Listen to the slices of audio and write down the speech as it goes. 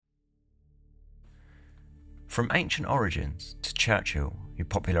From ancient origins to Churchill, who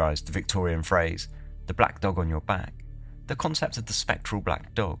popularised the Victorian phrase, the black dog on your back, the concept of the spectral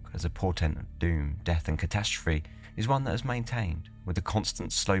black dog as a portent of doom, death and catastrophe is one that has maintained with a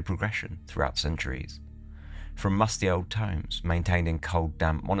constant slow progression throughout centuries. From musty old tomes maintained in cold,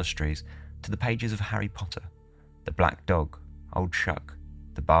 damp monasteries to the pages of Harry Potter, the black dog, Old Shuck,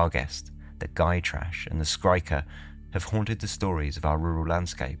 the Barghest, the Guy Trash and the Skriker have haunted the stories of our rural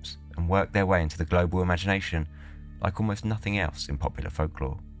landscapes and worked their way into the global imagination like almost nothing else in popular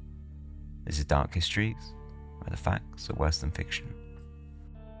folklore. This is Dark Histories, where the facts are worse than fiction.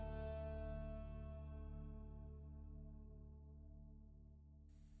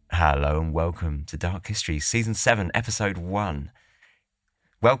 Hello and welcome to Dark Histories, Season 7, Episode 1.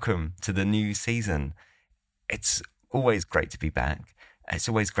 Welcome to the new season. It's always great to be back. It's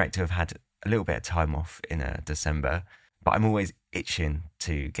always great to have had a little bit of time off in December, but I'm always itching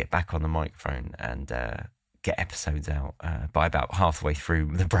to get back on the microphone and get episodes out by about halfway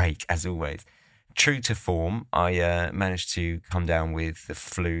through the break, as always. True to form, I managed to come down with the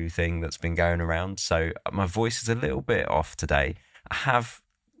flu thing that's been going around, so my voice is a little bit off today. I have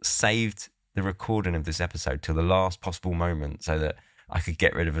saved the recording of this episode till the last possible moment so that I could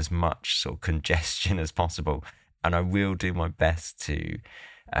get rid of as much sort of congestion as possible, and I will do my best to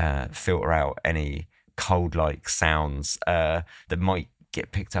filter out any cold-like sounds that might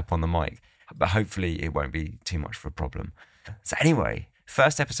get picked up on the mic, but hopefully it won't be too much of a problem. So anyway,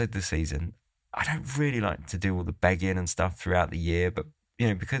 first episode of the season. I don't really like to do all the begging and stuff throughout the year, but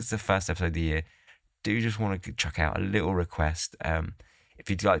because it's the first episode of the year, do just want to chuck out a little request. If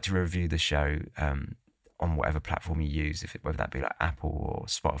you'd like to review the show on whatever platform you use, whether that be like Apple or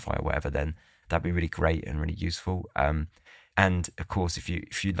Spotify or whatever, then that'd be really great and really useful. And of course,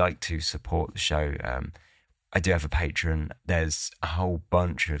 if you'd like to support the show, I do have a Patreon. There's a whole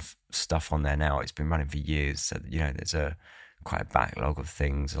bunch of stuff on there now. It's been running for years, so there's quite a backlog of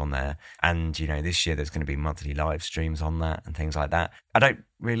things on there. And this year there's going to be monthly live streams on that and things like that. I don't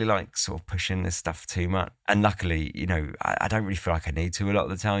really like sort of pushing this stuff too much, and luckily, I don't really feel like I need to a lot of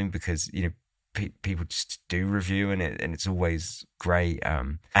the time because people just do review and it's always great.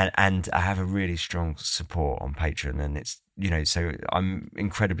 And I have a really strong support on Patreon, and it's so I'm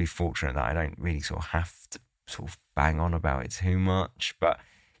incredibly fortunate that I don't really sort of have to sort of bang on about it too much. But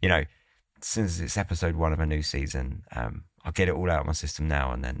since it's episode 1 of a new season, I'll get it all out of my system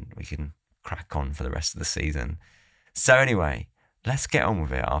now, and then we can crack on for the rest of the season. So anyway, let's get on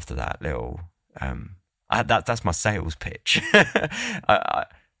with it after that little that's my sales pitch.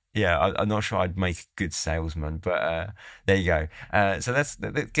 I'm not sure I'd make a good salesman, but there you go. So let's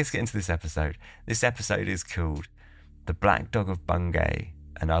get into this episode. This episode is called The Black Dog of Bungay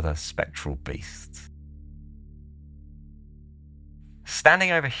and Other Spectral Beasts.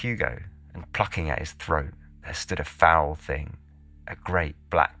 Standing over Hugo and plucking at his throat, there stood a foul thing, a great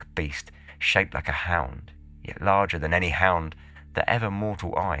black beast shaped like a hound, yet larger than any hound that ever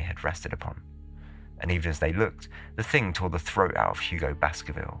mortal eye had rested upon. And even as they looked, the thing tore the throat out of Hugo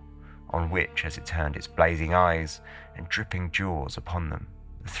Baskerville, on which, as it turned its blazing eyes and dripping jaws upon them,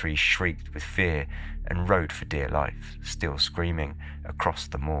 the three shrieked with fear and rode for dear life, still screaming, across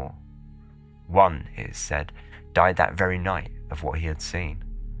the moor. One, it is said, died that very night of what he had seen,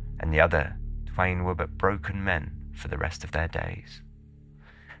 and the other, twain were but broken men for the rest of their days.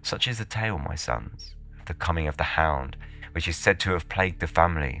 Such is the tale, my sons, of the coming of the hound, which is said to have plagued the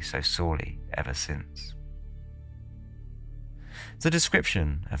family so sorely ever since. The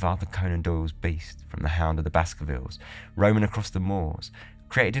description of Arthur Conan Doyle's beast from The Hound of the Baskervilles, roaming across the moors,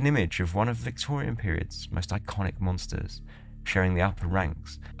 created an image of one of the Victorian period's most iconic monsters, sharing the upper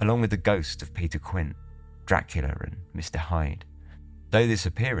ranks, along with the ghost of Peter Quint, Dracula and Mr. Hyde. Though this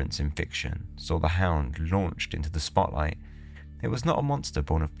appearance in fiction saw the hound launched into the spotlight, it was not a monster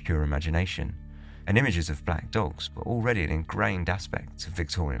born of pure imagination, and images of black dogs were already an ingrained aspect of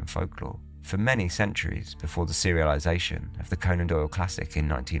Victorian folklore for many centuries before the serialisation of the Conan Doyle classic in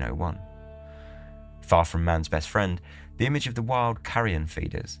 1901. Far from man's best friend, the image of the wild carrion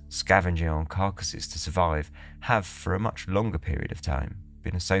feeders scavenging on carcasses to survive have, for a much longer period of time,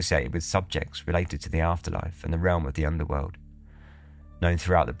 been associated with subjects related to the afterlife and the realm of the underworld. Known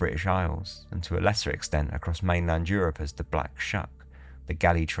throughout the British Isles, and to a lesser extent across mainland Europe as the Black Shuck, the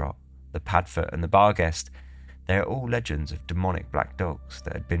Gallytrot, the Padfoot and the Barghest, they are all legends of demonic black dogs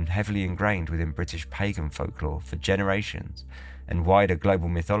that had been heavily ingrained within British pagan folklore for generations and wider global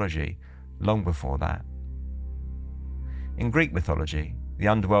mythology long before that. In Greek mythology, the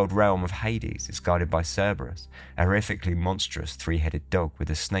underworld realm of Hades is guarded by Cerberus, a horrifically monstrous three-headed dog with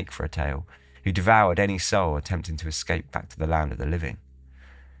a snake for a tail, who devoured any soul attempting to escape back to the land of the living.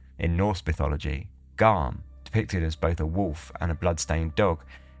 In Norse mythology, Garm, depicted as both a wolf and a blood-stained dog,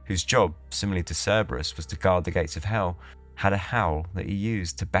 whose job, similarly to Cerberus, was to guard the gates of hell, had a howl that he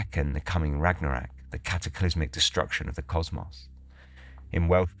used to beckon the coming Ragnarok, the cataclysmic destruction of the cosmos. In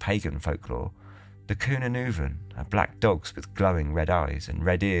Welsh pagan folklore, the Cúnanuvan are black dogs with glowing red eyes and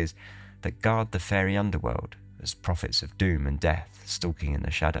red ears that guard the fairy underworld as prophets of doom and death stalking in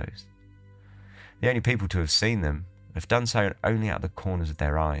the shadows. The only people to have seen them have done so only out of the corners of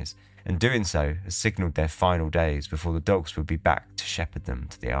their eyes, and doing so has signalled their final days before the dogs would be back to shepherd them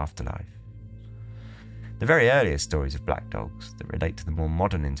to the afterlife. The very earliest stories of black dogs that relate to the more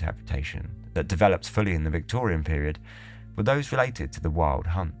modern interpretation that developed fully in the Victorian period were those related to the wild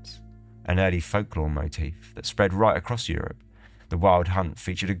hunts, an early folklore motif that spread right across Europe. The wild hunt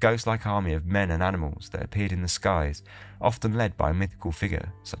featured a ghost-like army of men and animals that appeared in the skies, often led by a mythical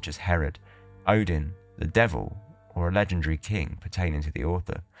figure such as Herod, Odin, the devil, or a legendary king pertaining to the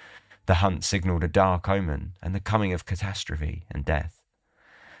author. The hunt signalled a dark omen and the coming of catastrophe and death.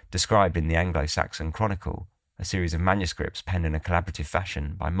 Described in the Anglo-Saxon Chronicle, a series of manuscripts penned in a collaborative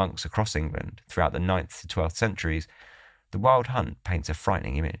fashion by monks across England throughout the 9th to 12th centuries, the wild hunt paints a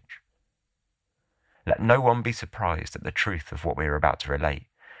frightening image. Let no one be surprised at the truth of what we are about to relate,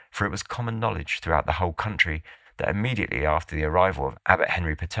 for it was common knowledge throughout the whole country that immediately after the arrival of Abbot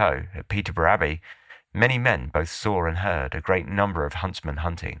Henry Petau at Peterborough Abbey, many men both saw and heard a great number of huntsmen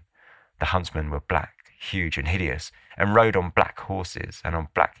hunting. The huntsmen were black, huge and hideous, and rode on black horses and on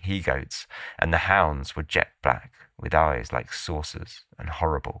black he-goats, and the hounds were jet black, with eyes like saucers and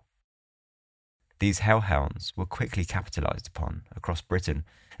horrible. These hellhounds were quickly capitalised upon across Britain,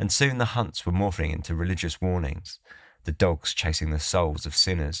 and soon the hunts were morphing into religious warnings, the dogs chasing the souls of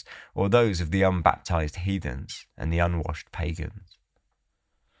sinners, or those of the unbaptised heathens and the unwashed pagans.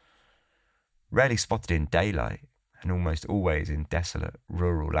 Rarely spotted in daylight, and almost always in desolate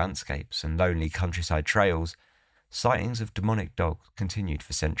rural landscapes and lonely countryside trails, sightings of demonic dogs continued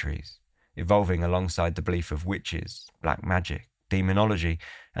for centuries, evolving alongside the belief of witches, black magic, demonology,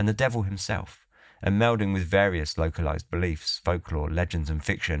 and the devil himself, and melding with various localised beliefs, folklore, legends and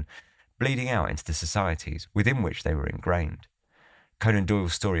fiction, bleeding out into the societies within which they were ingrained. Conan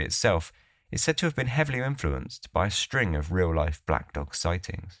Doyle's story itself is said to have been heavily influenced by a string of real-life black dog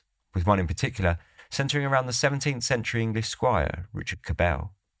sightings, with one in particular centring around the 17th century English squire Richard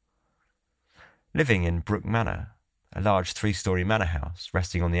Cabell. Living in Brook Manor, a large 3-storey manor house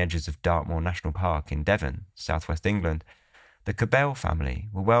resting on the edges of Dartmoor National Park in Devon, southwest England, the Cabell family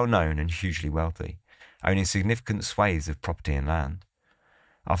were well known and hugely wealthy, owning significant swathes of property and land.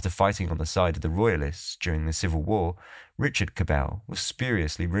 After fighting on the side of the Royalists during the Civil War, Richard Cabell was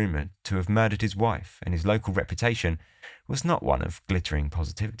spuriously rumoured to have murdered his wife, and his local reputation was not one of glittering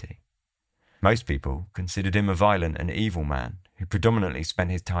positivity. Most people considered him a violent and evil man who predominantly spent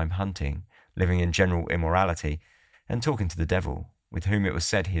his time hunting, living in general immorality, and talking to the devil, with whom it was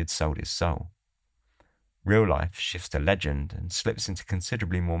said he had sold his soul. Real life shifts to legend and slips into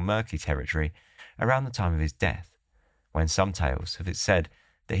considerably more murky territory around the time of his death, when some tales have it said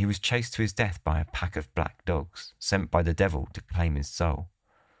that he was chased to his death by a pack of black dogs sent by the devil to claim his soul.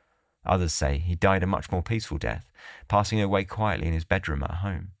 Others say he died a much more peaceful death, passing away quietly in his bedroom at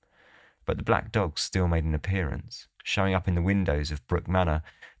home. But the black dogs still made an appearance, showing up in the windows of Brook Manor,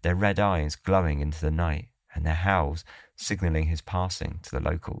 their red eyes glowing into the night, and their howls signalling his passing to the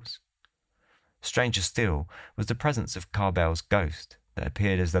locals. Stranger still was the presence of Cabell's ghost that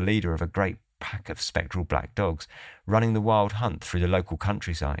appeared as the leader of a great pack of spectral black dogs running the wild hunt through the local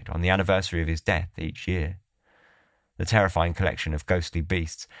countryside on the anniversary of his death each year. The terrifying collection of ghostly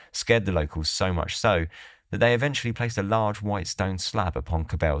beasts scared the locals so much so that they eventually placed a large white stone slab upon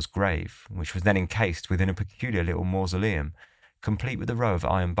Cabell's grave, which was then encased within a peculiar little mausoleum, complete with a row of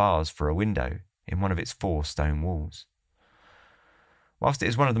iron bars for a window in one of its 4 stone walls. Whilst it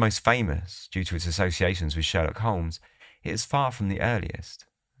is one of the most famous due to its associations with Sherlock Holmes, it is far from the earliest,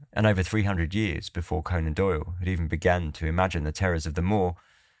 and over 300 years before Conan Doyle had even begun to imagine the terrors of the moor,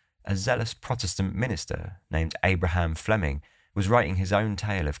 a zealous Protestant minister named Abraham Fleming was writing his own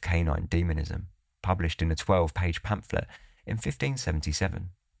tale of canine demonism, published in a 12-page pamphlet in 1577.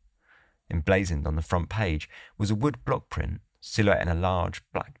 Emblazoned on the front page was a wood block print silhouetting a large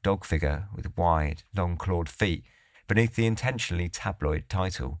black dog figure with wide, long-clawed feet beneath the intentionally tabloid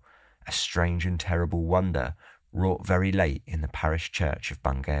title, A Strange and Terrible Wonder Wrought Very Late in the Parish Church of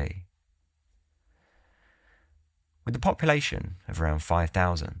Bungay. With a population of around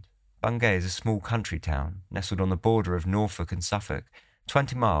 5,000, Bungay is a small country town nestled on the border of Norfolk and Suffolk,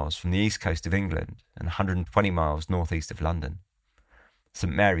 20 miles from the east coast of England and 120 miles northeast of London.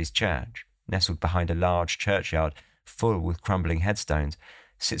 St Mary's Church, nestled behind a large churchyard full with crumbling headstones,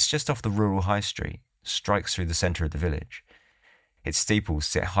 sits just off the rural high street strikes through the centre of the village. Its steeples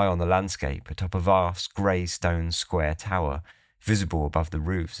sit high on the landscape atop a vast grey stone square tower, visible above the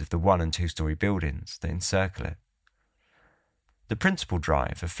roofs of the 1- and 2-storey buildings that encircle it. The principal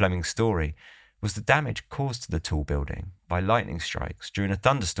drive of Fleming's story was the damage caused to the tall building by lightning strikes during a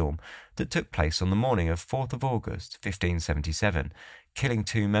thunderstorm that took place on the morning of 4th of August 1577, killing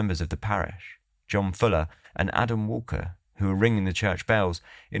 2 members of the parish, John Fuller and Adam Walker, who were ringing the church bells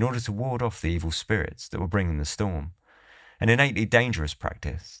in order to ward off the evil spirits that were bringing the storm. An innately dangerous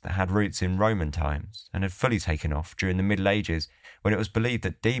practice that had roots in Roman times and had fully taken off during the Middle Ages, when it was believed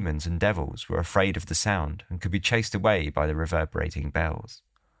that demons and devils were afraid of the sound and could be chased away by the reverberating bells.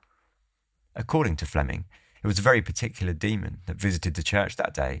 According to Fleming, it was a very particular demon that visited the church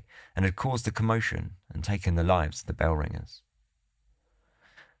that day and had caused the commotion and taken the lives of the bell ringers.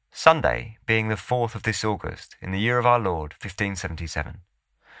 Sunday being the 4th of this August in the year of our Lord 1577.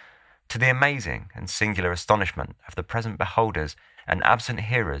 To the amazing and singular astonishment of the present beholders and absent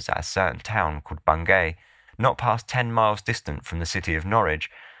hearers at a certain town called Bungay, not past 10 miles distant from the city of Norwich,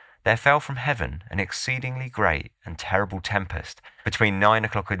 there fell from heaven an exceedingly great and terrible tempest between 9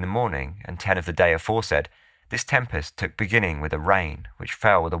 o'clock in the morning and 10 of the day aforesaid. This tempest took beginning with a rain, which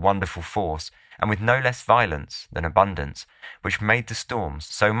fell with a wonderful force, and with no less violence than abundance, which made the storms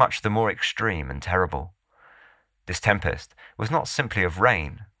so much the more extreme and terrible. This tempest was not simply of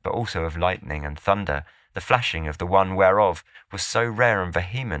rain, but also of lightning and thunder, the flashing of the one whereof was so rare and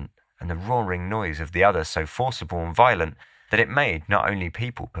vehement, and the roaring noise of the other so forcible and violent, that it made not only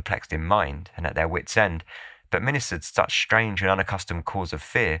people perplexed in mind and at their wits' end, but ministered such strange and unaccustomed cause of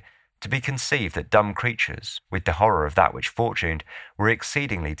fear, to be conceived that dumb creatures, with the horror of that which fortuned, were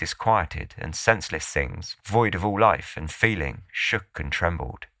exceedingly disquieted, and senseless things, void of all life and feeling, shook and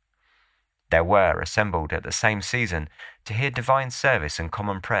trembled. There were assembled at the same season to hear divine service and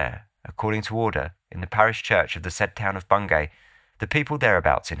common prayer, according to order, in the parish church of the said town of Bungay, the people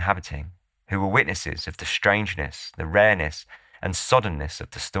thereabouts inhabiting, who were witnesses of the strangeness, the rareness, and soddenness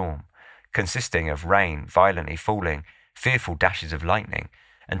of the storm, consisting of rain violently falling, fearful dashes of lightning,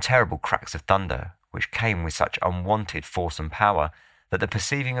 and terrible cracks of thunder, which came with such unwonted force and power, that the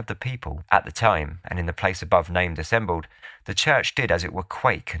perceiving of the people, at the time and in the place above named assembled, the church did as it were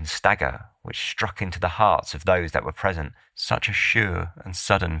quake and stagger, which struck into the hearts of those that were present such a sure and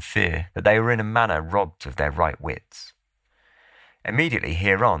sudden fear, that they were in a manner robbed of their right wits. Immediately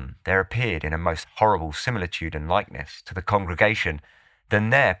hereon there appeared in a most horrible similitude and likeness to the congregation than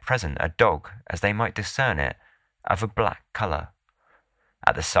there present a dog, as they might discern it, of a black colour,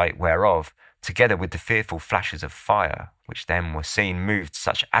 at the sight whereof, together with the fearful flashes of fire, which then were seen, moved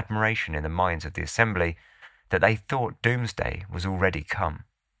such admiration in the minds of the assembly, that they thought doomsday was already come.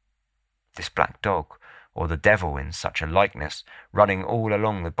 This black dog, or the devil in such a likeness, running all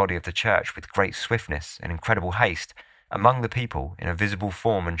along the body of the church with great swiftness and incredible haste, among the people in a visible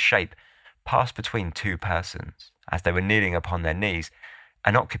form and shape, passed between 2 persons, as they were kneeling upon their knees,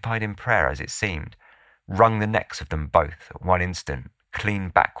 and occupied in prayer as it seemed, wrung the necks of them both at one instant, clean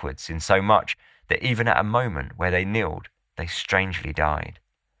backwards, insomuch that even at a moment where they kneeled, they strangely died.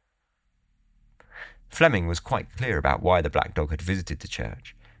 Fleming was quite clear about why the black dog had visited the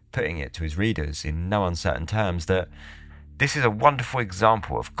church, putting it to his readers in no uncertain terms that this is a wonderful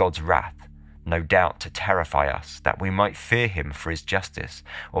example of God's wrath, no doubt to terrify us, that we might fear him for his justice,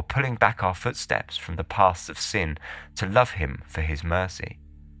 or pulling back our footsteps from the paths of sin to love him for his mercy.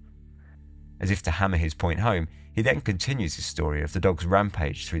 As if to hammer his point home, he then continues his story of the dog's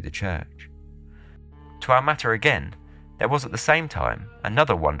rampage through the church. To our matter again, there was at the same time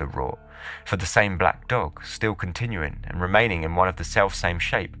another wonder wrought, for the same black dog, still continuing and remaining in one of the self-same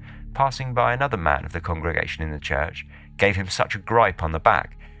shape, passing by another man of the congregation in the church, gave him such a gripe on the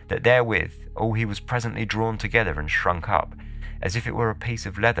back, that therewith all he was presently drawn together and shrunk up, as if it were a piece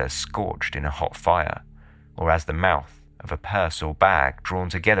of leather scorched in a hot fire, or as the mouth of a purse or bag drawn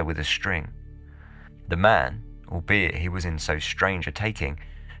together with a string. The man, albeit he was in so strange a taking,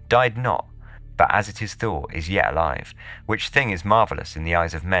 died not, but as it is thought is yet alive, which thing is marvellous in the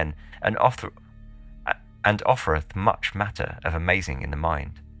eyes of men, and offereth much matter of amazing in the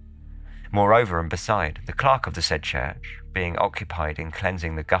mind. Moreover and beside, the clerk of the said church, being occupied in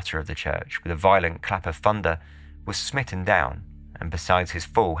cleansing the gutter of the church with a violent clap of thunder, was smitten down, and besides his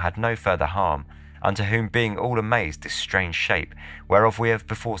fall had no further harm, unto whom being all amazed this strange shape, whereof we have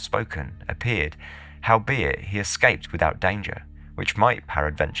before spoken, appeared, howbeit he escaped without danger, which might,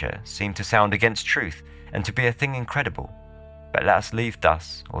 peradventure, seem to sound against truth, and to be a thing incredible. But let us leave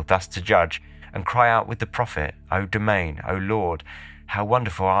thus, or thus to judge, and cry out with the prophet, O domain, O Lord, how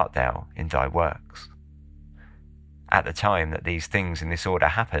wonderful art thou in thy works. At the time that these things in this order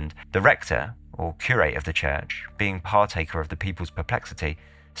happened, the rector, or curate of the church, being partaker of the people's perplexity,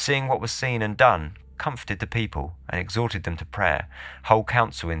 seeing what was seen and done, comforted the people and exhorted them to prayer, whole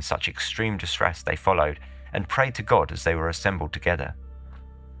council in such extreme distress they followed, and prayed to God as they were assembled together.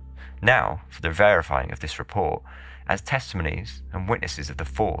 Now, for the verifying of this report, as testimonies and witnesses of the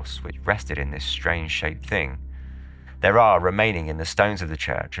force which rested in this strange-shaped thing, there are remaining in the stones of the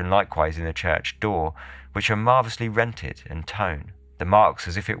church, and likewise in the church door, which are marvellously rented and toned, the marks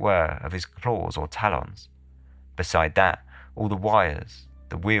as if it were of his claws or talons. Beside that, all the wires,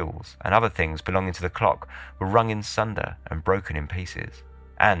 the wheels, and other things belonging to the clock were wrung in sunder and broken in pieces.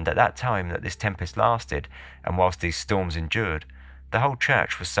 And at that time that this tempest lasted, and whilst these storms endured, the whole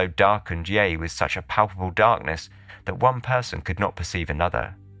church was so darkened, yea, with such a palpable darkness, that one person could not perceive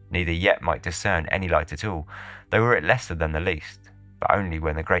another, neither yet might discern any light at all, though were it lesser than the least, but only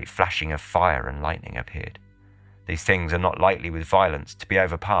when the great flashing of fire and lightning appeared. These things are not lightly with violence to be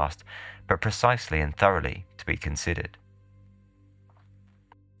overpassed, but precisely and thoroughly to be considered.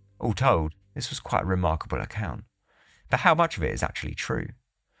 All told, this was quite a remarkable account. But how much of it is actually true?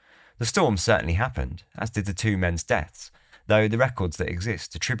 The storm certainly happened, as did the two men's deaths, though the records that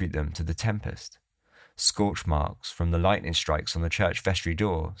exist attribute them to the tempest. Scorch marks from the lightning strikes on the church vestry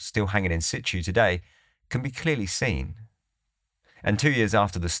door, still hanging in situ today, can be clearly seen. And 2 years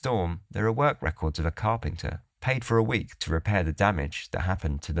after the storm, there are work records of a carpenter paid for a week to repair the damage that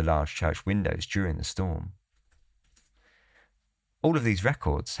happened to the large church windows during the storm. All of these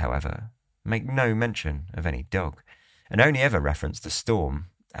records, however, make no mention of any dog, and only ever reference the storm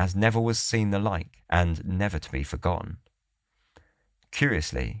as never was seen the like, and never to be forgotten.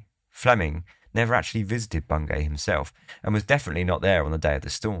 Curiously, Fleming never actually visited Bungay himself, and was definitely not there on the day of the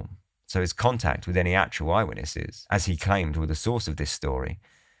storm, so his contact with any actual eyewitnesses, as he claimed were the source of this story,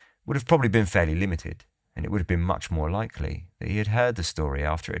 would have probably been fairly limited, and it would have been much more likely that he had heard the story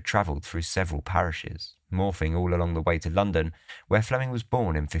after it had travelled through several parishes, morphing all along the way to London, where Fleming was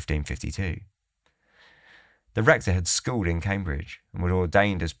born in 1552. The rector had schooled in Cambridge and was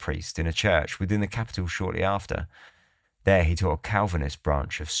ordained as priest in a church within the capital shortly after. There he taught a Calvinist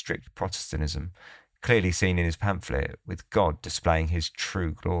branch of strict Protestantism, clearly seen in his pamphlet, with God displaying his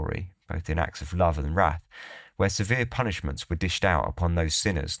true glory, both in acts of love and wrath, where severe punishments were dished out upon those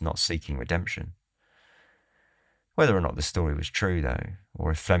sinners not seeking redemption. Whether or not the story was true, though,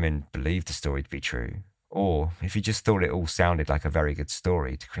 or if Fleming believed the story to be true, or if he just thought it all sounded like a very good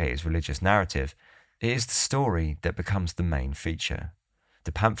story to create his religious narrative, it is the story that becomes the main feature.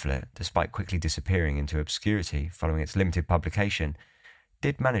 The pamphlet, despite quickly disappearing into obscurity following its limited publication,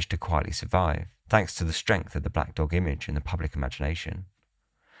 did manage to quietly survive, thanks to the strength of the black dog image in the public imagination.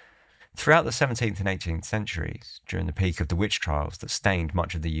 Throughout the 17th and 18th centuries, during the peak of the witch trials that stained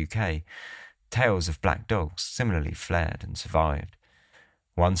much of the UK, tales of black dogs similarly flared and survived.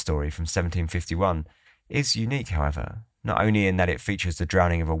 One story from 1751 is unique, however, not only in that it features the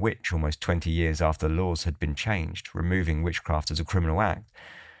drowning of a witch almost 20 years after the laws had been changed, removing witchcraft as a criminal act,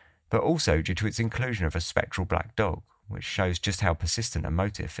 but also due to its inclusion of a spectral black dog, which shows just how persistent a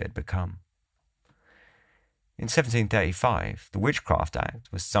motif it had become. In 1735, the Witchcraft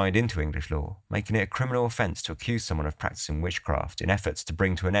Act was signed into English law, making it a criminal offence to accuse someone of practising witchcraft in efforts to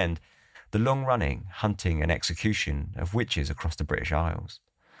bring to an end the long-running hunting and execution of witches across the British Isles.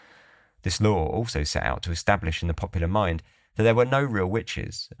 This law also set out to establish in the popular mind that there were no real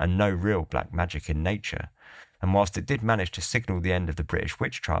witches and no real black magic in nature, and whilst it did manage to signal the end of the British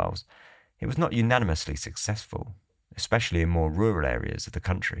witch trials, it was not unanimously successful, especially in more rural areas of the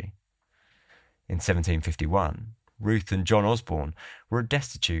country. In 1751, Ruth and John Osborne were a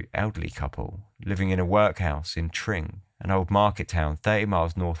destitute elderly couple living in a workhouse in Tring, an old market town 30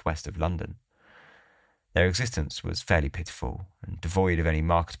 miles northwest of London. Their existence was fairly pitiful, and devoid of any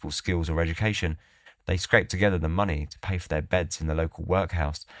marketable skills or education. They scraped together the money to pay for their beds in the local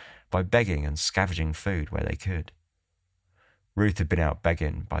workhouse by begging and scavenging food where they could. Ruth had been out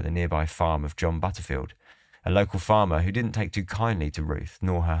begging by the nearby farm of John Butterfield, a local farmer who didn't take too kindly to Ruth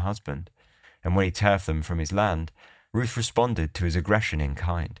nor her husband, and when he turfed them from his land, Ruth responded to his aggression in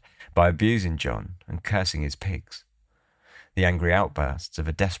kind by abusing John and cursing his pigs. The angry outbursts of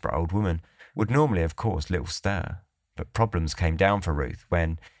a desperate old woman would normally have caused little stir, but problems came down for Ruth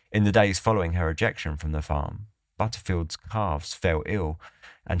when, in the days following her ejection from the farm, Butterfield's calves fell ill,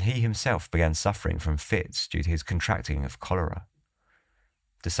 and he himself began suffering from fits due to his contracting of cholera.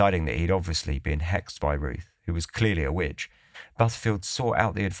 Deciding that he'd obviously been hexed by Ruth, who was clearly a witch, Butterfield sought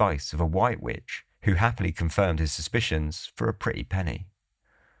out the advice of a white witch, who happily confirmed his suspicions for a pretty penny.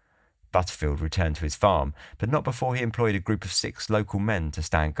 Butterfield returned to his farm, but not before he employed a group of 6 local men to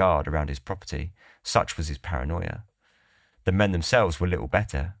stand guard around his property. Such was his paranoia. The men themselves were little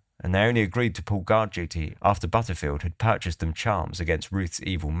better, and they only agreed to pull guard duty after Butterfield had purchased them charms against Ruth's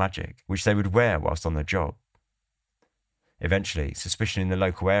evil magic, which they would wear whilst on the job. Eventually, suspicion in the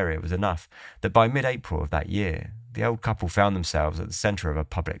local area was enough that by mid-April of that year, the old couple found themselves at the centre of a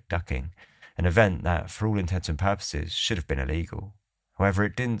public ducking, an event that, for all intents and purposes, should have been illegal. However,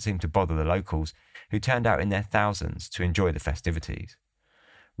 it didn't seem to bother the locals, who turned out in their thousands to enjoy the festivities.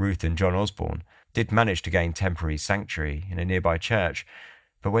 Ruth and John Osborne did manage to gain temporary sanctuary in a nearby church,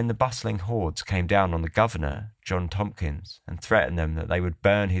 but when the bustling hordes came down on the governor, John Tompkins, and threatened them that they would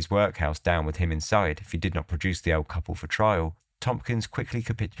burn his workhouse down with him inside if he did not produce the old couple for trial, Tompkins quickly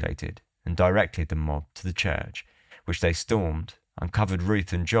capitulated and directed the mob to the church, which they stormed, uncovered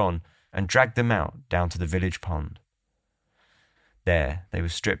Ruth and John, and dragged them out down to the village pond. There they were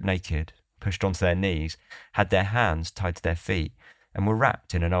stripped naked, pushed onto their knees, had their hands tied to their feet, and were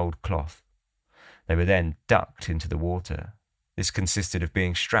wrapped in an old cloth. They were then ducked into the water. This consisted of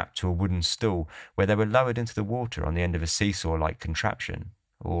being strapped to a wooden stool where they were lowered into the water on the end of a seesaw-like contraption,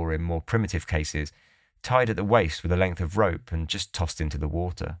 or, in more primitive cases, tied at the waist with a length of rope and just tossed into the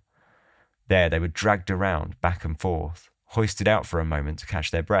water. There they were dragged around, back and forth, hoisted out for a moment to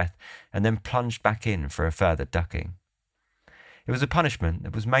catch their breath, and then plunged back in for a further ducking. It was a punishment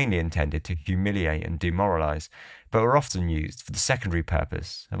that was mainly intended to humiliate and demoralise, but were often used for the secondary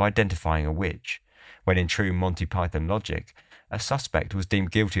purpose of identifying a witch, when in true Monty Python logic, a suspect was deemed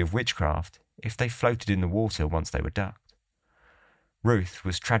guilty of witchcraft if they floated in the water once they were ducked. Ruth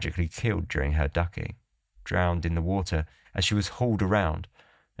was tragically killed during her ducking, drowned in the water as she was hauled around,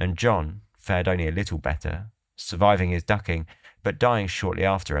 and John fared only a little better, surviving his ducking, but dying shortly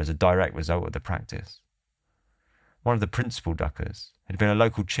after as a direct result of the practice. One of the principal duckers had been a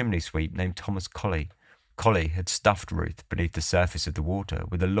local chimney sweep named Thomas Colley. Colley had stuffed Ruth beneath the surface of the water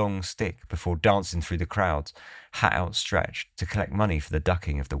with a long stick before dancing through the crowds, hat outstretched, to collect money for the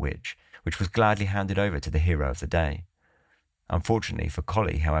ducking of the witch, which was gladly handed over to the hero of the day. Unfortunately for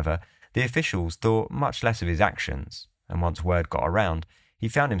Colley, however, the officials thought much less of his actions, and once word got around, he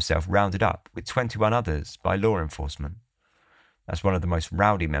found himself rounded up with 21 others by law enforcement. As one of the most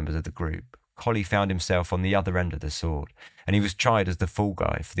rowdy members of the group, Colley found himself on the other end of the sword, and he was tried as the fall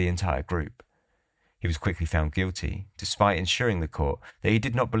guy for the entire group. He was quickly found guilty, despite ensuring the court that he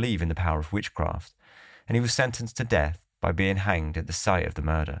did not believe in the power of witchcraft, and he was sentenced to death by being hanged at the site of the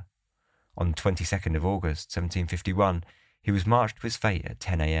murder. On the 22nd of August, 1751, he was marched to his fate at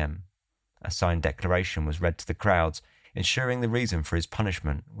 10 a.m. A signed declaration was read to the crowds, ensuring the reason for his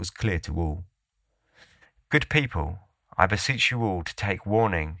punishment was clear to all. "Good people, I beseech you all to take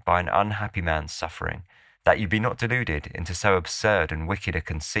warning by an unhappy man's suffering, that you be not deluded into so absurd and wicked a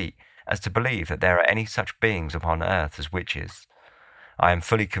conceit as to believe that there are any such beings upon earth as witches. I am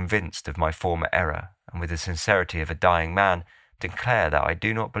fully convinced of my former error, and with the sincerity of a dying man, declare that I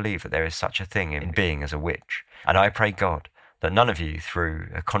do not believe that there is such a thing in being as a witch, and I pray God that none of you, through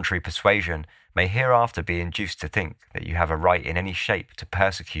a contrary persuasion, may hereafter be induced to think that you have a right in any shape to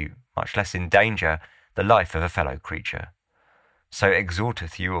persecute, much less endanger, the life of a fellow creature. So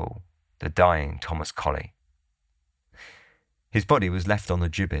exhorteth you all, the dying Thomas Colley." His body was left on the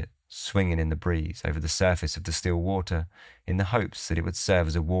gibbet, swinging in the breeze over the surface of the still water, in the hopes that it would serve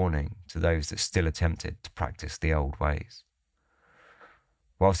as a warning to those that still attempted to practice the old ways.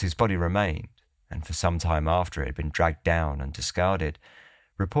 Whilst his body remained, and for some time after it had been dragged down and discarded,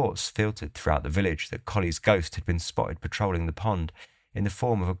 reports filtered throughout the village that Colley's ghost had been spotted patrolling the pond in the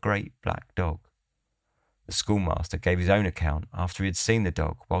form of a great black dog. The schoolmaster gave his own account after he had seen the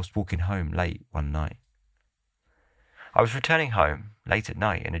dog whilst walking home late one night. "I was returning home late at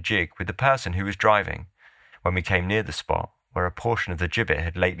night in a gig with the person who was driving. When we came near the spot where a portion of the gibbet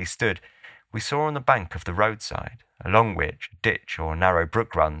had lately stood, we saw on the bank of the roadside, along which a ditch or narrow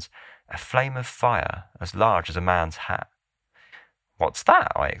brook runs, a flame of fire as large as a man's hat. 'What's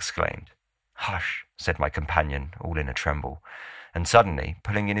that?' I exclaimed. 'Hush,' said my companion, all in a tremble, and suddenly,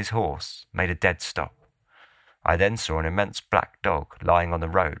 pulling in his horse, made a dead stop. I then saw an immense black dog lying on the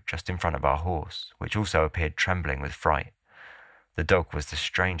road just in front of our horse, which also appeared trembling with fright. The dog was the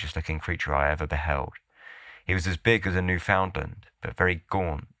strangest looking creature I ever beheld. He was as big as a Newfoundland, but very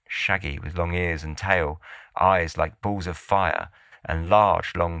gaunt, shaggy, with long ears and tail, eyes like balls of fire, and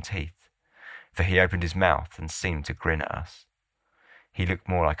large, long teeth, for he opened his mouth and seemed to grin at us. He looked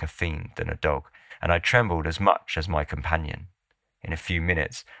more like a fiend than a dog, and I trembled as much as my companion. In a few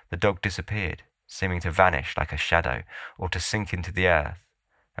minutes the dog disappeared, seeming to vanish like a shadow or to sink into the earth,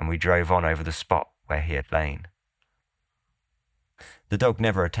 and we drove on over the spot where he had lain. The dog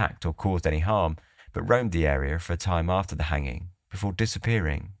never attacked or caused any harm, but roamed the area for a time after the hanging, before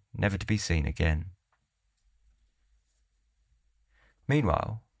disappearing, never to be seen again."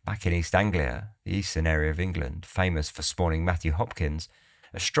 Meanwhile, Back in East Anglia, the eastern area of England, famous for spawning Matthew Hopkins,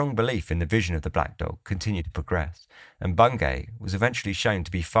 a strong belief in the vision of the black dog continued to progress, and Bungay was eventually shown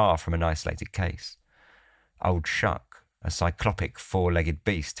to be far from an isolated case. Old Shuck, a cyclopic four-legged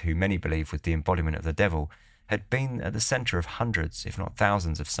beast who many believe was the embodiment of the devil, had been at the centre of hundreds, if not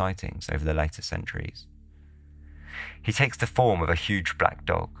thousands, of sightings over the later centuries. He takes the form of a huge black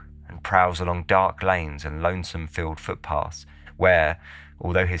dog and prowls along dark lanes and lonesome field footpaths where,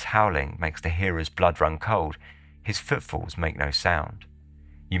 although his howling makes the hearer's blood run cold, his footfalls make no sound.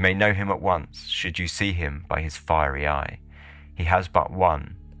 You may know him at once, should you see him by his fiery eye. He has but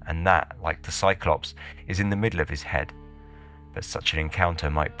one, and that, like the Cyclops, is in the middle of his head. But such an encounter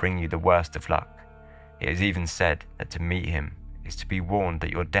might bring you the worst of luck. It is even said that to meet him is to be warned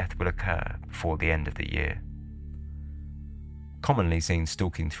that your death will occur before the end of the year. Commonly seen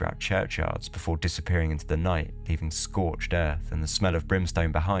stalking throughout churchyards before disappearing into the night, leaving scorched earth and the smell of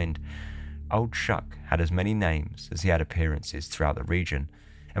brimstone behind, Old Shuck had as many names as he had appearances throughout the region,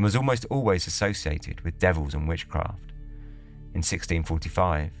 and was almost always associated with devils and witchcraft. In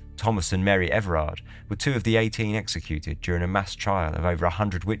 1645, Thomas and Mary Everard were two of the 18 executed during a mass trial of over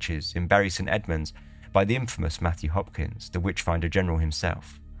 100 witches in Bury St Edmunds by the infamous Matthew Hopkins, the Witchfinder General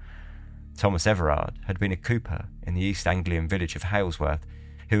himself. Thomas Everard had been a cooper in the East Anglian village of Halesworth,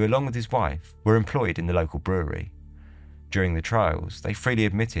 who, along with his wife, were employed in the local brewery. During the trials, they freely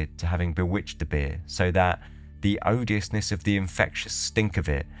admitted to having bewitched the beer, so that the odiousness of the infectious stink of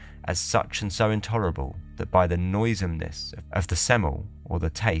it as such and so intolerable that by the noisomeness of the smell or the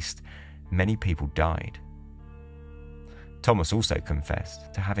taste, many people died. Thomas also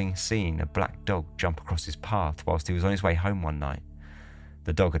confessed to having seen a black dog jump across his path whilst he was on his way home one night.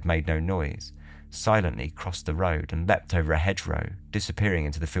 The dog had made no noise, silently crossed the road and leapt over a hedgerow, disappearing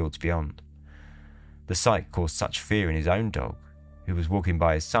into the fields beyond. The sight caused such fear in his own dog, who was walking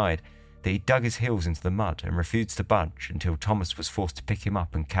by his side, that he dug his heels into the mud and refused to budge until Thomas was forced to pick him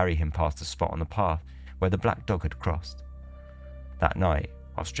up and carry him past the spot on the path where the black dog had crossed. That night,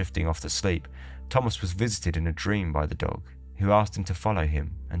 whilst drifting off to sleep, Thomas was visited in a dream by the dog, who asked him to follow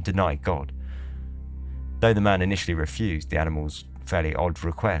him and deny God. Though the man initially refused the animal's fairly odd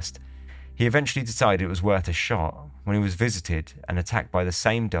request, he eventually decided it was worth a shot when he was visited and attacked by the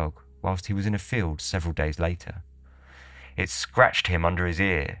same dog whilst he was in a field several days later. It scratched him under his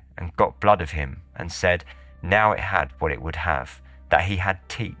ear and got blood of him and said now it had what it would have, that he had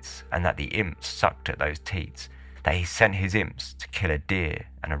teats and that the imps sucked at those teats, that he sent his imps to kill a deer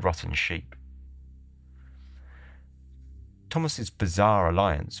and a rotten sheep. Thomas's bizarre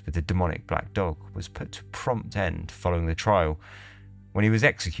alliance with the demonic black dog was put to prompt end following the trial, when he was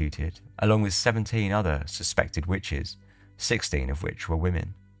executed along with 17 other suspected witches, 16 of which were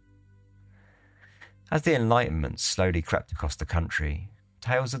women. As the Enlightenment slowly crept across the country,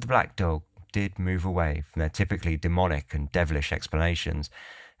 tales of the black dog did move away from their typically demonic and devilish explanations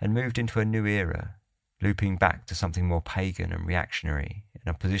and moved into a new era, looping back to something more pagan and reactionary in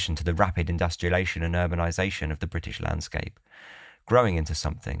opposition to the rapid industrialisation and urbanisation of the British landscape, growing into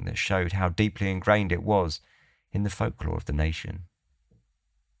something that showed how deeply ingrained it was in the folklore of the nation.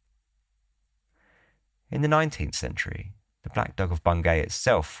 In the 19th century, the Black Dog of Bungay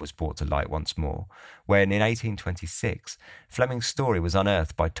itself was brought to light once more, when in 1826 Fleming's story was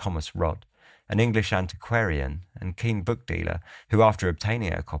unearthed by Thomas Rodd, an English antiquarian and keen book dealer who, after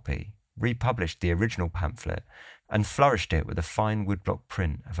obtaining a copy, republished the original pamphlet and flourished it with a fine woodblock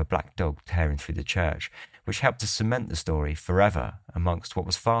print of a black dog tearing through the church, which helped to cement the story forever amongst what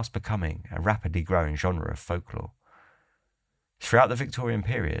was fast becoming a rapidly growing genre of folklore. Throughout the Victorian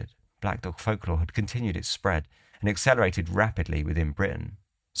period, black dog folklore had continued its spread and accelerated rapidly within Britain,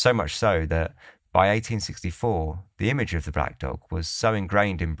 so much so that by 1864 the image of the black dog was so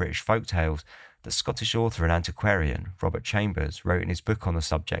ingrained in British folk tales that Scottish author and antiquarian Robert Chambers wrote in his book on the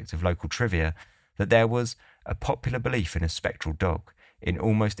subject of local trivia that there was a popular belief in a spectral dog in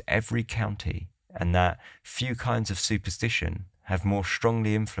almost every county, and that few kinds of superstition have more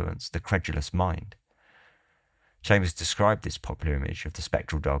strongly influenced the credulous mind. Chambers described this popular image of the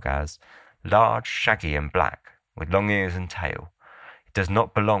spectral dog as large, shaggy and black, with long ears and tail. It does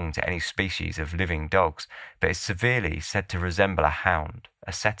not belong to any species of living dogs, but is severely said to resemble a hound,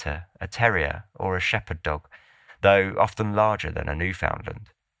 a setter, a terrier, or a shepherd dog, though often larger than a Newfoundland.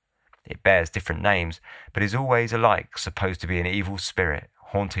 It bears different names, but is always alike supposed to be an evil spirit,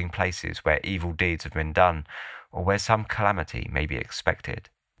 haunting places where evil deeds have been done, or where some calamity may be expected.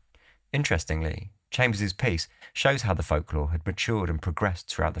 Interestingly, Chambers's piece shows how the folklore had matured and progressed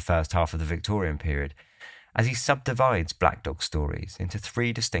throughout the first half of the Victorian period, as he subdivides black dog stories into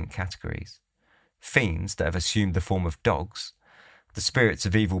three distinct categories: fiends that have assumed the form of dogs, The spirits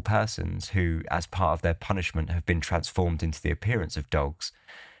of evil persons who, as part of their punishment, have been transformed into the appearance of dogs,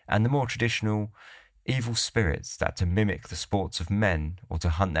 and the more traditional evil spirits that, to mimic the sports of men or to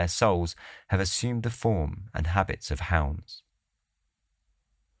hunt their souls, have assumed the form and habits of hounds.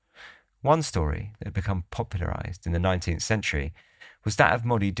 One story that had become popularised in the 19th century was that of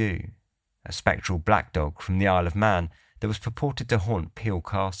Moddy Dhu, a spectral black dog from the Isle of Man that was purported to haunt Peel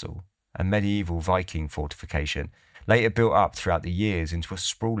Castle, a medieval Viking fortification later built up throughout the years into a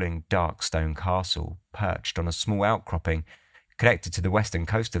sprawling dark stone castle perched on a small outcropping connected to the western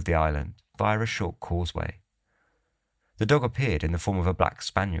coast of the island via a short causeway. The dog appeared in the form of a black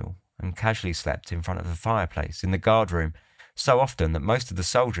spaniel and casually slept in front of the fireplace in the guard room so often that most of the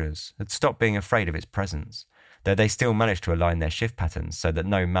soldiers had stopped being afraid of its presence, though they still managed to align their shift patterns so that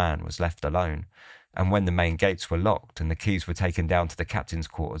no man was left alone, and when the main gates were locked and the keys were taken down to the captain's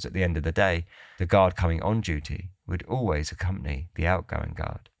quarters at the end of the day, the guard coming on duty would always accompany the outgoing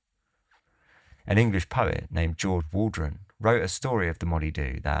guard. An English poet named George Waldron wrote a story of the Moddy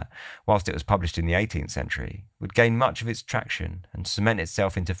Dhu that, whilst it was published in the 18th century, would gain much of its traction and cement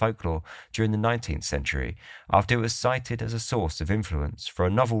itself into folklore during the 19th century after it was cited as a source of influence for a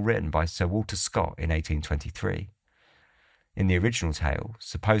novel written by Sir Walter Scott in 1823. In the original tale,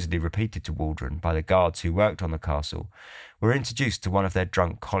 supposedly repeated to Waldron by the guards who worked on the castle, were introduced to one of their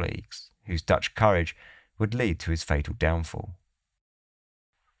drunk colleagues, whose Dutch courage would lead to his fatal downfall.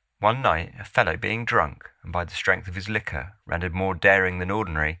 One night, a fellow being drunk, and by the strength of his liquor rendered more daring than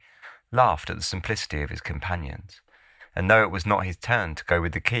ordinary, laughed at the simplicity of his companions, and though it was not his turn to go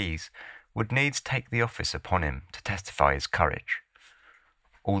with the keys, would needs take the office upon him to testify his courage.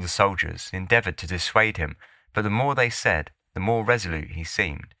 All the soldiers endeavoured to dissuade him, but the more they said, the more resolute he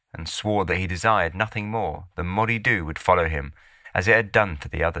seemed, and swore that he desired nothing more than Moddy Dhu would follow him, as it had done for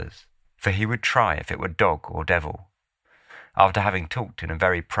the others, for he would try if it were dog or devil. After having talked in a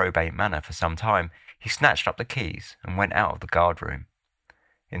very probate manner for some time, he snatched up the keys and went out of the guard-room.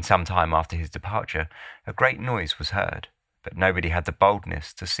 In some time after his departure, a great noise was heard, but nobody had the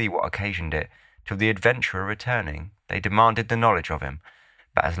boldness to see what occasioned it, till the adventurer returning, they demanded the knowledge of him,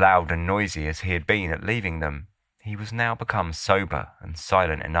 but as loud and noisy as he had been at leaving them, he was now become sober and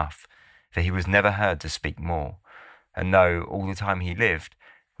silent enough, for he was never heard to speak more, and though all the time he lived,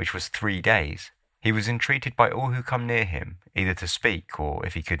 which was 3 days, he was entreated by all who come near him, either to speak, or,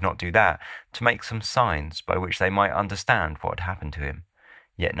 if he could not do that, to make some signs by which they might understand what had happened to him.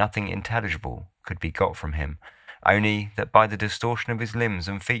 Yet nothing intelligible could be got from him, only that by the distortion of his limbs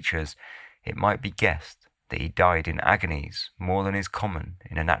and features it might be guessed that he died in agonies more than is common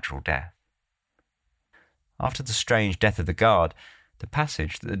in a natural death. After the strange death of the guard, the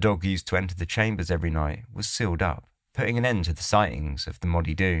passage that the dog used to enter the chambers every night was sealed up, putting an end to the sightings of the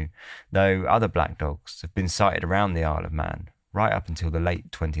Moddy Dhu, though other black dogs have been sighted around the Isle of Man right up until the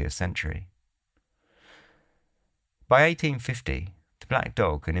late 20th century. By 1850, the black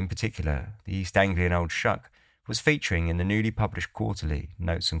dog, and in particular the East Anglian Old Shuck, was featuring in the newly published quarterly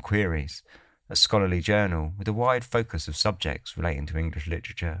Notes and Queries, a scholarly journal with a wide focus of subjects relating to English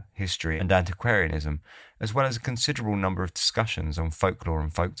literature, history and antiquarianism, as well as a considerable number of discussions on folklore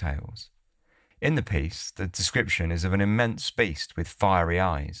and folk tales. In the piece, the description is of an immense beast with fiery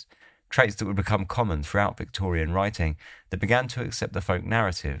eyes, traits that would become common throughout Victorian writing that began to accept the folk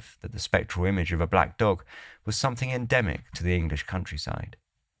narrative that the spectral image of a black dog was something endemic to the English countryside.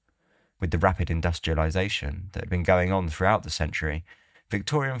 With the rapid industrialisation that had been going on throughout the century,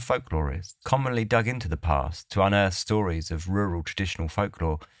 Victorian folklorists commonly dug into the past to unearth stories of rural traditional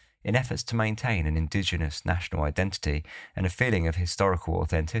folklore in efforts to maintain an indigenous national identity and a feeling of historical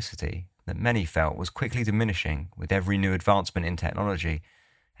authenticity that many felt was quickly diminishing with every new advancement in technology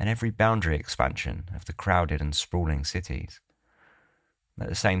and every boundary expansion of the crowded and sprawling cities. At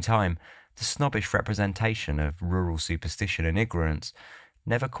the same time, the snobbish representation of rural superstition and ignorance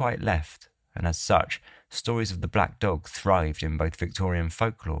never quite left, and as such, stories of the black dog thrived in both Victorian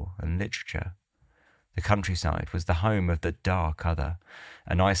folklore and literature. The countryside was the home of the dark other,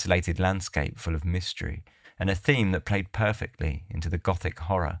 an isolated landscape full of mystery, and a theme that played perfectly into the Gothic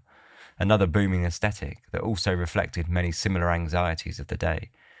horror, another booming aesthetic that also reflected many similar anxieties of the day,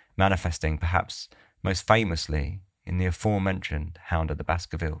 manifesting perhaps most famously in the aforementioned Hound of the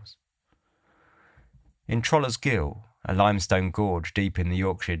Baskervilles. In Troller's Gill, a limestone gorge deep in the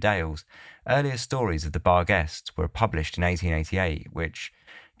Yorkshire Dales, earlier stories of the Barguest were published in 1888, which,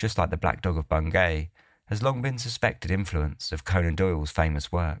 just like the Black Dog of Bungay, has long been suspected influence of Conan Doyle's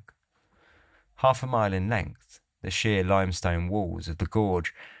famous work. 1/2 mile in length, the sheer limestone walls of the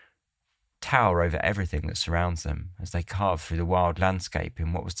gorge tower over everything that surrounds them as they carve through the wild landscape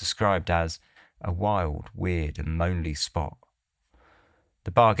in what was described as a wild, weird and lonely spot.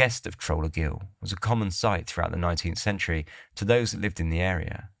 The bar guest of Trollergill was a common sight throughout the 19th century to those that lived in the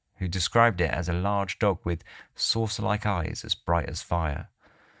area, who described it as a large dog with saucer-like eyes as bright as fire.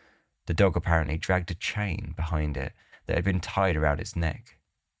 The dog apparently dragged a chain behind it that had been tied around its neck.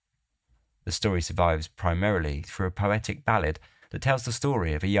 The story survives primarily through a poetic ballad that tells the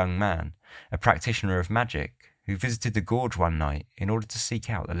story of a young man, a practitioner of magic, who visited the gorge one night in order to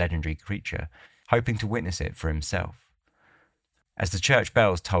seek out the legendary creature, hoping to witness it for himself. As the church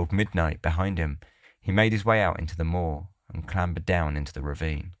bells tolled midnight behind him, he made his way out into the moor and clambered down into the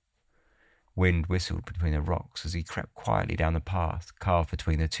ravine. Wind whistled between the rocks as he crept quietly down the path carved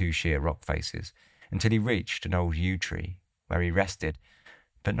between the two sheer rock faces until he reached an old yew tree, where he rested,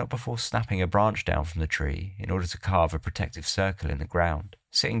 but not before snapping a branch down from the tree in order to carve a protective circle in the ground.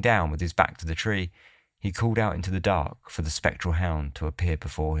 Sitting down with his back to the tree, he called out into the dark for the spectral hound to appear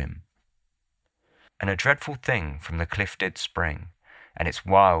before him. And a dreadful thing from the cliff did spring, and its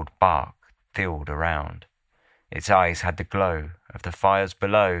wild bark filled around. Its eyes had the glow of the fires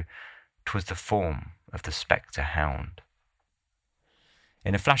below. 'Twas the form of the spectre hound.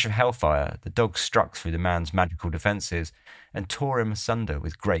 In a flash of hellfire, the dog struck through the man's magical defences and tore him asunder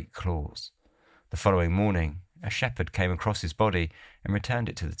with great claws. The following morning, a shepherd came across his body and returned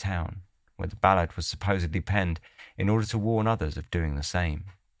it to the town, where the ballad was supposedly penned in order to warn others of doing the same.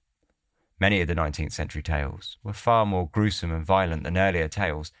 Many of the 19th century tales were far more gruesome and violent than earlier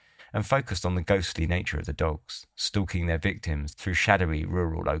tales, and focused on the ghostly nature of the dogs, stalking their victims through shadowy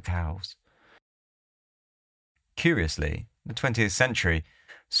rural locales. Curiously, the 20th century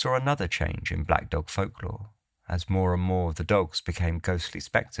saw another change in black dog folklore, as more and more of the dogs became ghostly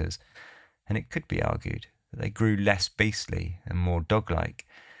spectres, and it could be argued that they grew less beastly and more dog-like,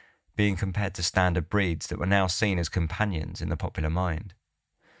 being compared to standard breeds that were now seen as companions in the popular mind.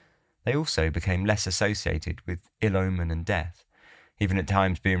 They also became less associated with ill omen and death, even at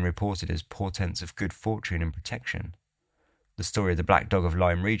times being reported as portents of good fortune and protection. The story of the black dog of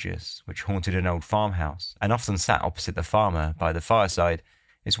Lyme Regis, which haunted an old farmhouse and often sat opposite the farmer by the fireside,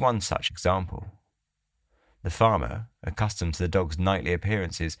 is one such example. The farmer, accustomed to the dog's nightly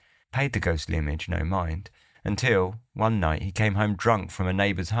appearances, paid the ghostly image no mind, until, one night, he came home drunk from a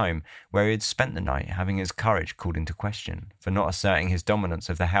neighbour's home where he had spent the night having his courage called into question for not asserting his dominance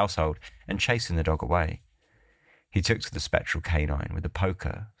of the household and chasing the dog away. He took to the spectral canine with a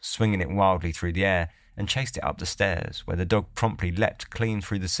poker, swinging it wildly through the air, and chased it up the stairs, where the dog promptly leapt clean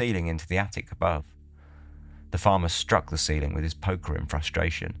through the ceiling into the attic above. The farmer struck the ceiling with his poker in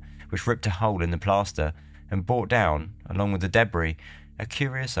frustration, which ripped a hole in the plaster and brought down, along with the debris, a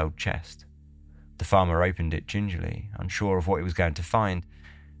curious old chest. The farmer opened it gingerly, unsure of what he was going to find.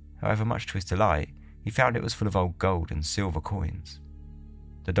 However, much to his delight, he found it was full of old gold and silver coins.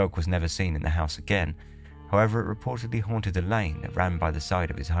 The dog was never seen in the house again. However, it reportedly haunted a lane that ran by the side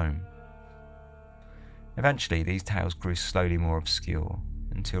of his home. Eventually, these tales grew slowly more obscure,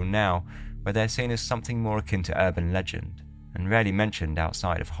 until now, where they're seen as something more akin to urban legend, and rarely mentioned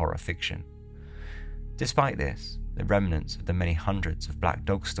outside of horror fiction. Despite this, the remnants of the many hundreds of black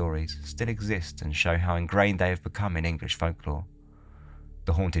dog stories still exist and show how ingrained they have become in English folklore.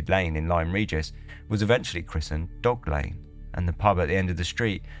 The haunted lane in Lyme Regis was eventually christened Dog Lane, and the pub at the end of the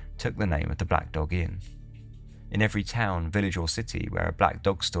street took the name of the Black Dog Inn. In every town, village or city where a black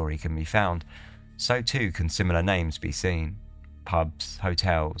dog story can be found, so too can similar names be seen. Pubs,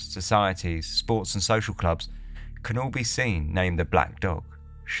 hotels, societies, sports and social clubs can all be seen named the Black Dog,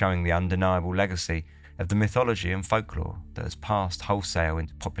 showing the undeniable legacy of the mythology and folklore that has passed wholesale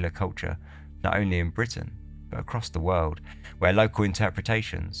into popular culture, not only in Britain, but across the world, where local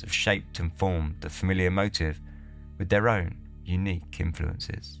interpretations have shaped and formed the familiar motive with their own unique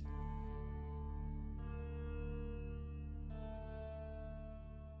influences.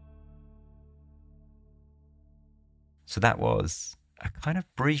 So that was a kind of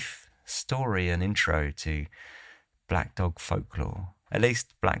brief story and intro to black dog folklore, at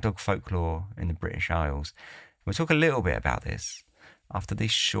least black dog folklore in the British Isles. We'll talk a little bit about this after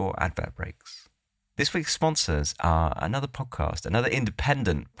these short advert breaks. This week's sponsors are another podcast, another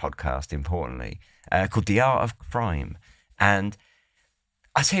independent podcast, importantly, called The Art of Crime. And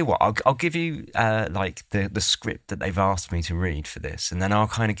I tell you what, I'll give you the script that they've asked me to read for this, and then I'll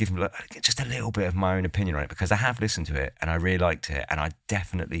kind of give them just a little bit of my own opinion on it, because I have listened to it and I really liked it, and I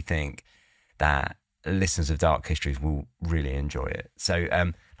definitely think that listeners of Dark Histories will really enjoy it. So,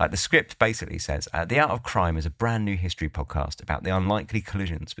 the script basically says, The Art of Crime is a brand new history podcast about the unlikely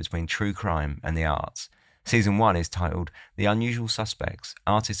collisions between true crime and the arts. Season 1 is titled The Unusual Suspects,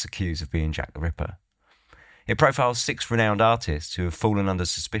 Artists Accused of Being Jack the Ripper. It profiles 6 renowned artists who have fallen under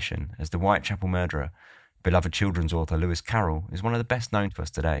suspicion as the Whitechapel murderer, beloved children's author Lewis Carroll is one of the best known to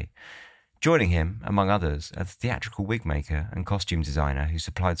us today. Joining him, among others, are the theatrical wig maker and costume designer who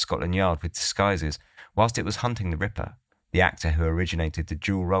supplied Scotland Yard with disguises whilst it was hunting the Ripper, the actor who originated the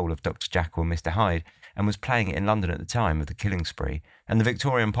dual role of Dr. Jekyll and Mr. Hyde and was playing it in London at the time of the killing spree, and the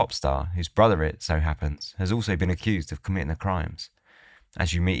Victorian pop star whose brother, it so happens, has also been accused of committing the crimes.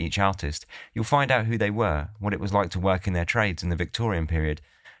 As you meet each artist, you'll find out who they were, what it was like to work in their trades in the Victorian period,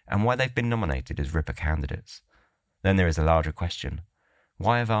 and why they've been nominated as Ripper candidates. Then there is a larger question.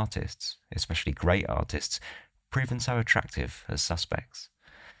 Why have artists, especially great artists, proven so attractive as suspects?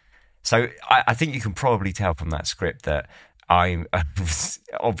 So I think you can probably tell from that script that I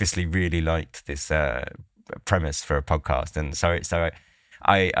obviously really liked this premise for a podcast, and so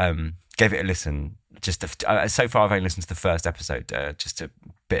I gave it a listen. So far, I've only listened to the first episode, just a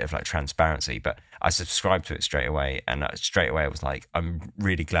bit of like transparency, but I subscribed to it straight away, and straight away I was like, I'm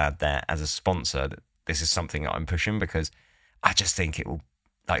really glad that as a sponsor that this is something that I'm pushing, because I just think it will,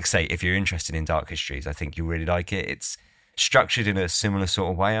 like say, if you're interested in dark histories, I think you'll really like it. It's structured in a similar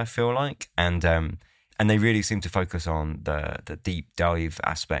sort of way, I feel like, and they really seem to focus on the deep dive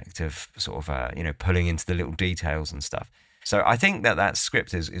aspect of sort of pulling into the little details and stuff. So I think that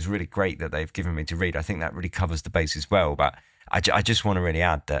script is really great that they've given me to read. I think that really covers the bases well. But I just want to really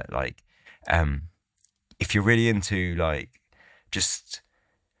add that, like, if you're really into, like, just,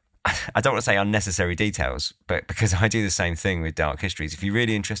 I don't want to say unnecessary details, but because I do the same thing with dark histories, if you're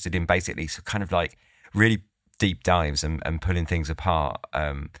really interested in basically kind of like really deep dives and pulling things apart,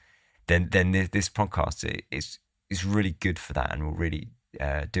 then this podcast is really good for that and will really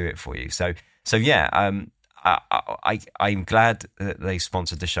do it for you. So yeah. I'm glad that they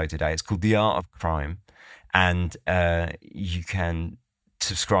sponsored the show today. It's called The Art of Crime, and you can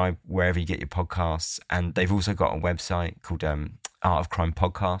subscribe wherever you get your podcasts. And they've also got a website called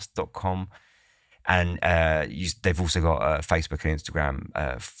artofcrimepodcast.com, and they've also got Facebook and Instagram,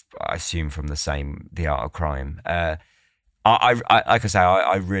 I assume from the same, The Art of Crime. I like I say,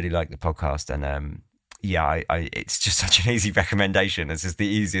 I really like the podcast, and it's just such an easy recommendation. This is the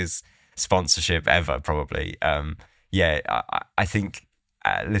easiest sponsorship ever, probably. I think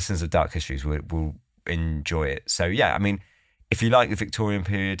listeners of Dark Histories will enjoy it. So yeah, I mean, if you like the Victorian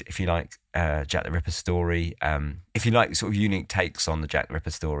period, if you like Jack the Ripper story, if you like sort of unique takes on the Jack the Ripper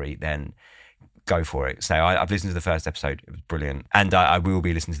story, then go for it. So I've listened to the first episode. It was brilliant, and I will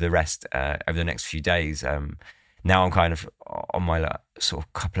be listening to the rest over the next few days. Now I'm kind of on my sort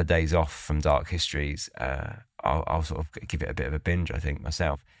of couple of days off from Dark Histories. I'll sort of give it a bit of a binge, I think,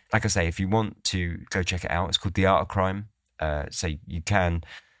 myself. Like I say, if you want to go check it out, it's called The Art of Crime. So you can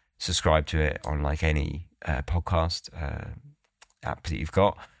subscribe to it on like any podcast app that you've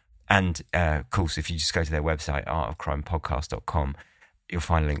got. And of course, if you just go to their website, artofcrimepodcast.com, you'll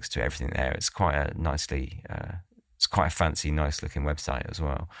find links to everything there. It's quite it's quite a fancy, nice looking website as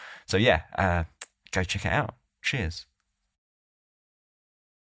well. So yeah, go check it out. Cheers.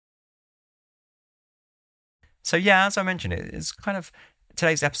 So yeah, as I mentioned, it's kind of,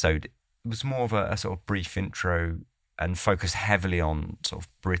 today's episode was more of a sort of brief intro and focused heavily on sort of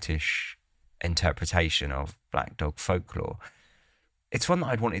British interpretation of Black Dog folklore. It's one that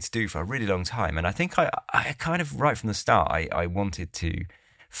I'd wanted to do for a really long time, and I think I kind of, right from the start, I wanted to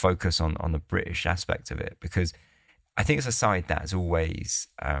focus on the British aspect of it, because I think it's a side that has always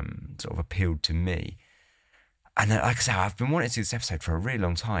sort of appealed to me. And like I say, I've been wanting to do this episode for a really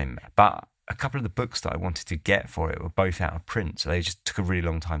long time, but a couple of the books that I wanted to get for it were both out of print, so they just took a really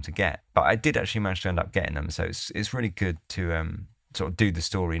long time to get. But I did actually manage to end up getting them, so it's really good to sort of do the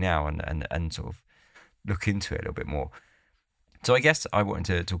story now and sort of look into it a little bit more. So I guess I wanted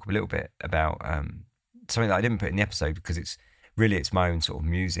to talk a little bit about something that I didn't put in the episode, because it's my own sort of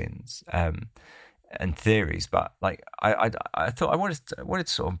musings and theories. But like I thought I wanted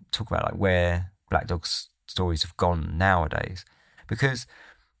to sort of talk about like where Black Dog's stories have gone nowadays, because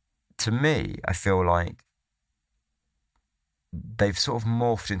to me, I feel like they've sort of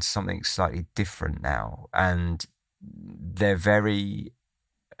morphed into something slightly different now, and they're very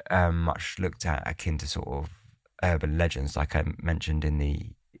much looked at akin to sort of urban legends, like I mentioned in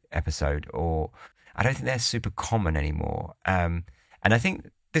the episode, or I don't think they're super common anymore. And I think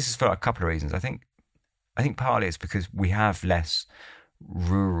this is for a couple of reasons. I think partly it's because we have less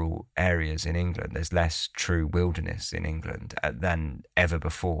rural areas in England. There's less true wilderness in England than ever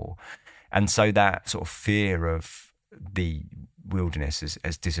before. And so that sort of fear of the wilderness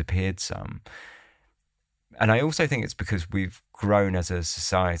has disappeared some. And I also think it's because we've grown as a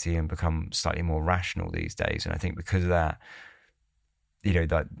society and become slightly more rational these days. And I think because of that,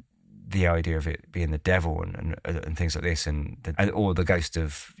 that the idea of it being the devil and things like this, or the ghost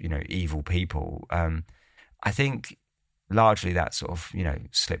of evil people, I think largely that sort of,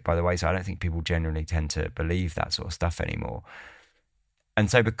 slipped by the wayside. I don't think people generally tend to believe that sort of stuff anymore.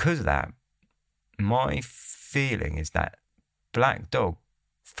 And so because of that, my feeling is that black dog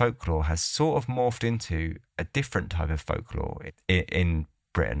folklore has sort of morphed into a different type of folklore in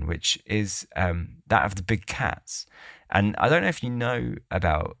Britain, which is that of the big cats. And I don't know if you know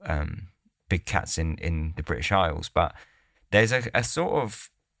about big cats in the British Isles, but there's a sort of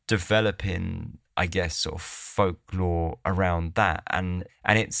developing, I guess, sort of folklore around that. And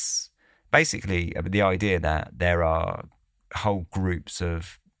it's basically the idea that there are whole groups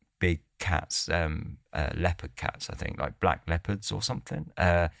of big cats, leopard cats, I think, like black leopards or something,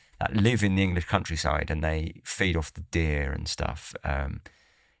 that live in the English countryside, and they feed off the deer and stuff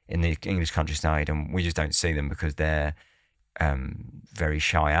in the English countryside, and we just don't see them because they're very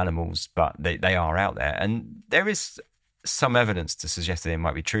shy animals, but they are out there. And there is some evidence to suggest that it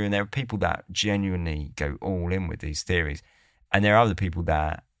might be true, and there are people that genuinely go all in with these theories, and there are other people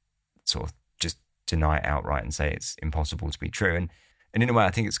that sort of just deny it outright and say it's impossible to be true. And in a way,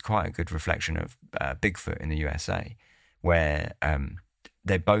 I think it's quite a good reflection of Bigfoot in the USA, where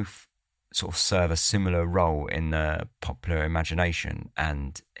they both sort of serve a similar role in the popular imagination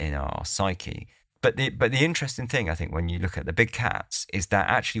and in our psyche. But the interesting thing, I think, when you look at the big cats, is that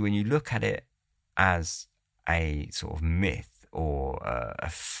actually when you look at it as a sort of myth or a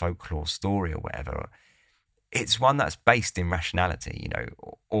folklore story or whatever, it's one that's based in rationality,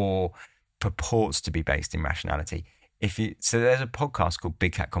 or purports to be based in rationality. So there's a podcast called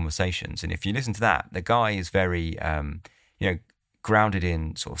Big Cat Conversations, and if you listen to that, the guy is very, grounded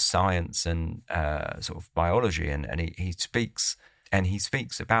in sort of science and sort of biology, and he speaks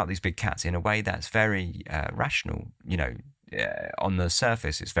about these big cats in a way that's very rational. On the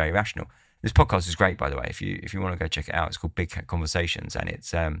surface, it's very rational. This podcast is great, by the way. If you want to go check it out, it's called Big Cat Conversations, and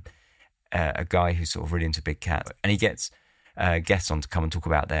it's a guy who's sort of really into big cats, and he gets guests on to come and talk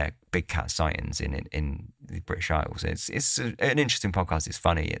about their big cat sightings in the British Isles. It's an interesting podcast. It's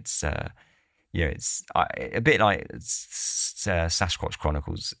funny. It's it's a bit like Sasquatch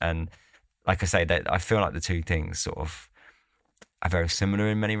Chronicles, and like I say, that I feel like the two things sort of are very similar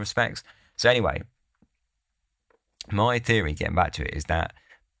in many respects. So anyway, my theory, getting back to it, is that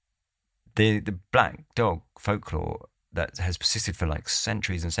the black dog folklore that has persisted for like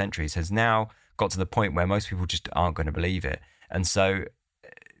centuries and centuries has now got to the point where most people just aren't going to believe it. And so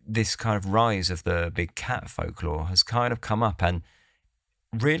this kind of rise of the big cat folklore has kind of come up and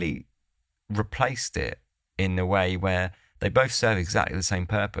really replaced it in a way where they both serve exactly the same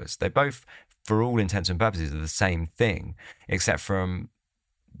purpose. They both, for all intents and purposes, are the same thing, except from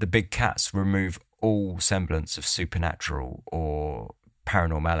the big cats remove all semblance of supernatural or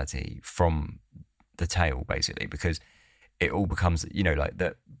paranormality from the tale, basically, because it all becomes, like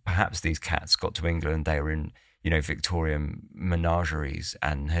that perhaps these cats got to England, they were in, Victorian menageries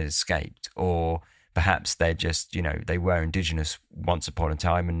and had escaped, or perhaps they're just, they were indigenous once upon a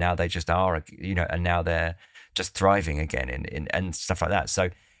time and now they just are, and now they're just thriving again in and stuff like that.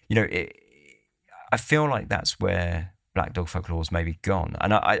 So, I feel like that's where black dog folklore's maybe gone.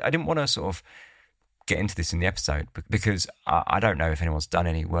 And I didn't want to sort of get into this in the episode because I don't know if anyone's done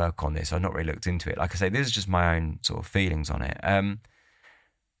any work on this. I've not really looked into it. Like I say, this is just my own sort of feelings on it.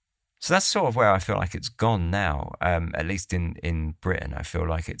 So that's sort of where I feel like it's gone now, at least in Britain. I feel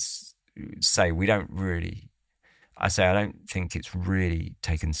like it's, I don't think it's really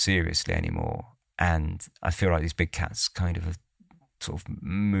taken seriously anymore. And I feel like these big cats kind of have sort of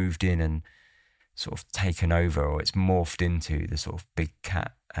moved in and sort of taken over, or it's morphed into the sort of big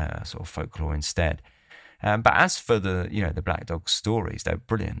cat sort of folklore instead. But as for the black dog stories, they're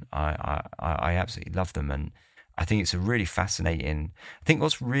brilliant. I absolutely love them, and I think it's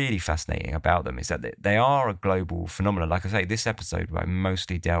what's really fascinating about them is that they are a global phenomenon. Like I say, this episode I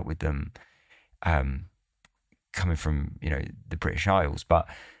mostly dealt with them coming from the British Isles, but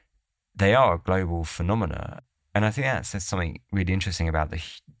they are a global phenomena. And I think that's something really interesting about the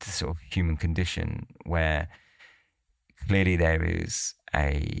sort of human condition, where clearly there is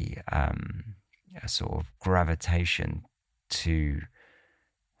a sort of gravitation to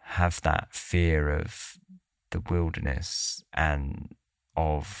have that fear of the wilderness and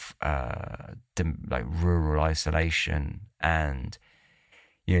of like rural isolation, and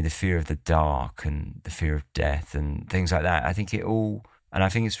the fear of the dark and the fear of death and things like that. I think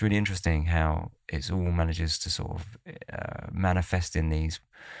it's really interesting how it all manages to sort of manifest in these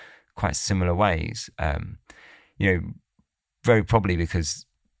quite similar ways. Very probably because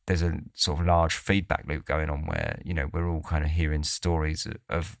there's a sort of large feedback loop going on where, we're all kind of hearing stories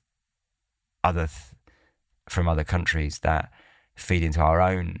of from other countries that feed into our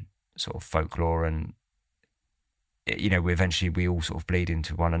own sort of folklore, and eventually we all sort of bleed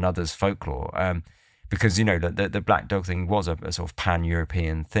into one another's folklore. Because, the black dog thing was a sort of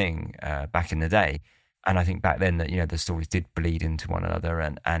pan-European thing back in the day. And I think back then that, the stories did bleed into one another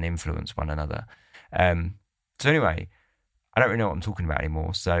and influence one another. So anyway, I don't really know what I'm talking about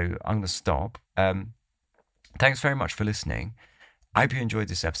anymore, so I'm going to stop. Thanks very much for listening. I hope you enjoyed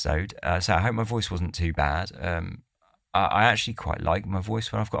this episode. So I hope my voice wasn't too bad. I actually quite like my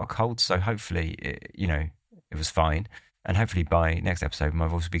voice when I've got a cold, so hopefully, it was fine. And hopefully by next episode, my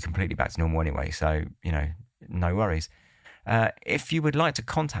voice will be completely back to normal anyway, so, no worries. If you would like to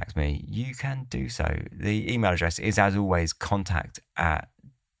contact me, you can do so. The email address is, as always,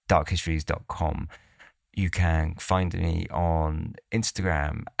 contact@darkhistories.com. You can find me on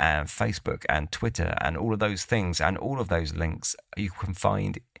Instagram and Facebook and Twitter and all of those things, and all of those links you can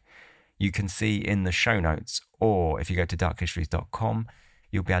see in the show notes, or if you go to darkhistories.com,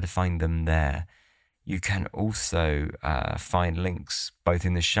 you'll be able to find them there. You can also find links both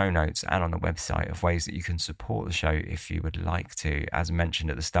in the show notes and on the website of ways that you can support the show if you would like to. As mentioned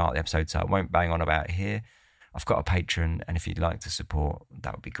at the start of the episode, so I won't bang on about it here, I've got a Patreon, and if you'd like to support,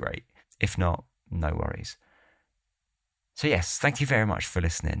 that would be great. If not, no worries. So yes, thank you very much for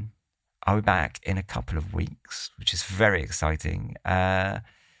listening. I'll be back in a couple of weeks, which is very exciting.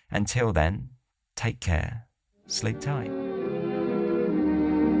 Until then, take care, sleep tight.